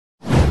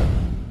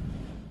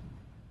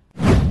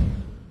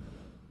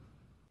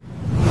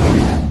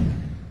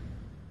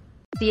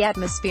The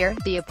atmosphere,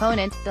 the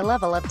opponent, the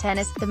level of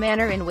tennis, the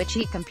manner in which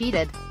he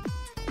competed.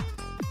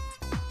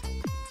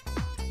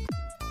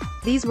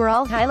 These were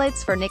all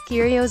highlights for Nick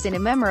Kyrgios in a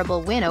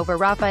memorable win over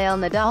Rafael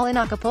Nadal in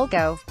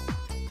Acapulco.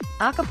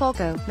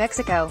 Acapulco,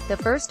 Mexico, the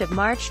 1st of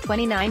March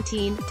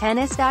 2019,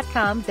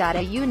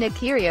 tennis.com.au. Nick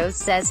Kyrgios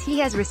says he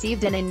has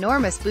received an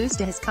enormous boost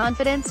to his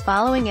confidence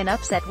following an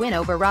upset win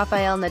over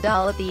Rafael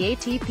Nadal at the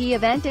ATP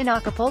event in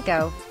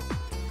Acapulco.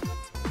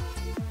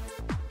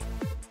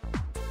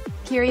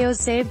 Kyrgios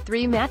saved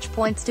 3 match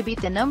points to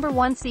beat the number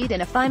 1 seed in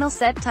a final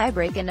set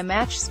tiebreak in a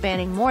match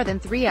spanning more than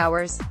 3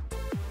 hours.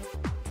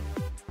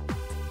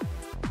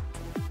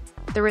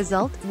 The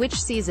result,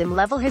 which sees him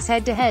level his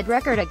head-to-head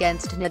record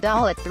against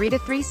Nadal at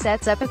 3-3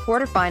 sets up a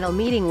quarterfinal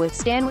meeting with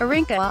Stan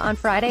Wawrinka on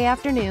Friday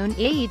afternoon,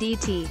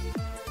 EDT.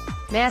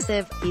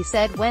 Massive, he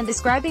said when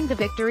describing the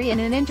victory in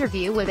an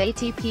interview with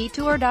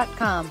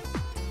ATPTour.com.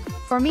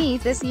 For me,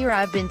 this year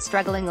I've been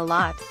struggling a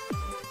lot.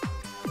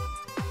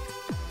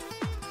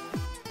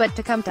 But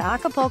to come to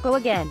Acapulco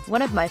again,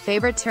 one of my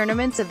favorite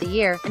tournaments of the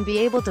year, and be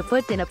able to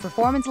put in a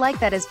performance like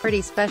that is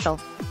pretty special.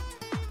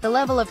 The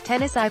level of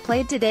tennis I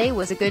played today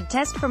was a good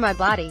test for my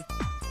body.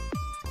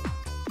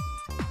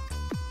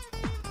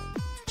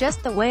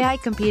 Just the way I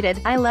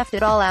competed, I left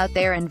it all out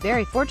there and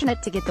very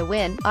fortunate to get the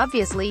win.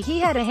 Obviously he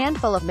had a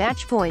handful of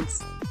match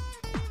points.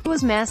 It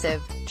was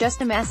massive.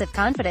 Just a massive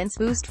confidence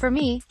boost for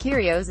me.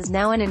 Kyrgios is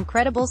now an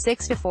incredible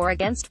 6-4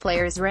 against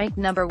players ranked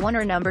number 1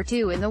 or number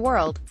 2 in the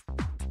world.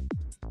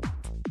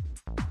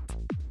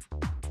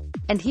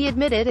 And he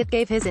admitted it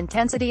gave his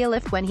intensity a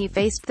lift when he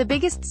faced the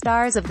biggest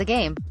stars of the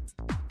game.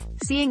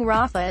 Seeing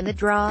Rafa in the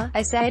draw,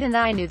 I said, and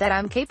I knew that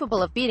I'm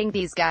capable of beating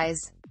these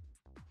guys.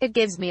 It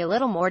gives me a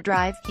little more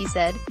drive, he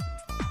said.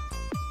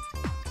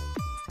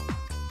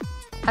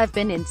 I've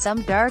been in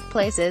some dark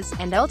places,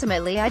 and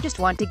ultimately I just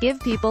want to give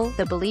people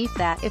the belief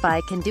that, if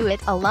I can do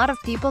it, a lot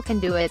of people can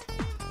do it.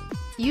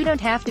 You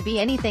don't have to be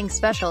anything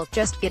special,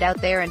 just get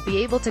out there and be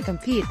able to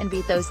compete and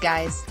beat those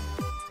guys.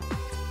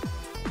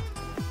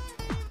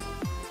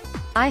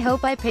 I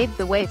hope I paved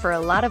the way for a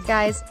lot of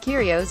guys.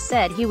 Kyrgios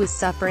said he was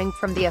suffering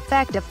from the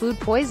effect of food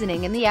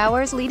poisoning in the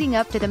hours leading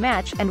up to the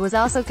match, and was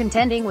also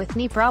contending with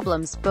knee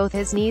problems. Both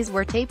his knees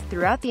were taped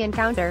throughout the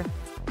encounter.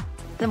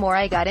 The more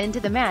I got into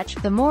the match,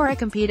 the more I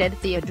competed,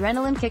 the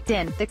adrenaline kicked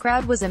in, the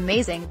crowd was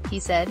amazing, he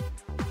said.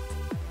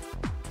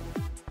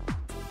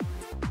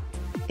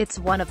 It's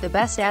one of the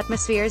best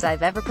atmospheres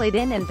I've ever played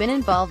in and been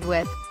involved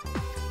with.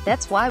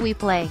 That's why we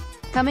play.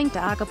 Coming to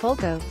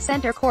Acapulco,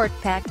 center court,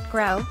 packed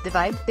crowd, the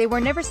vibe, they were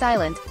never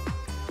silent.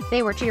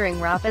 They were cheering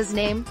Rafa's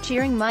name,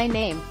 cheering my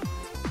name.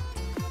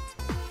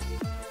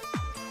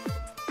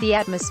 The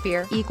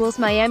atmosphere equals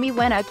Miami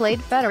when I played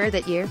Federer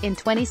that year, in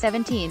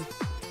 2017.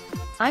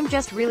 I'm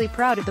just really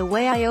proud of the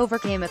way I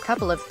overcame a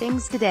couple of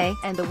things today,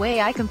 and the way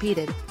I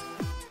competed.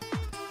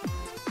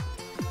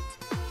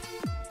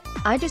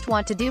 I just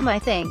want to do my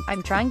thing,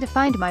 I'm trying to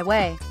find my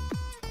way.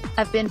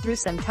 I've been through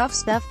some tough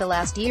stuff the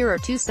last year or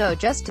two, so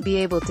just to be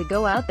able to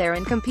go out there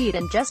and compete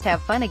and just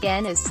have fun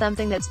again is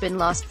something that's been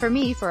lost for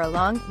me for a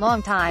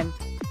long time.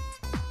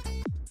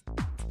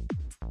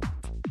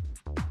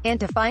 And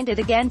to find it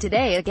again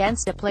today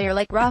against a player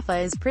like Rafa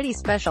is pretty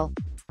special.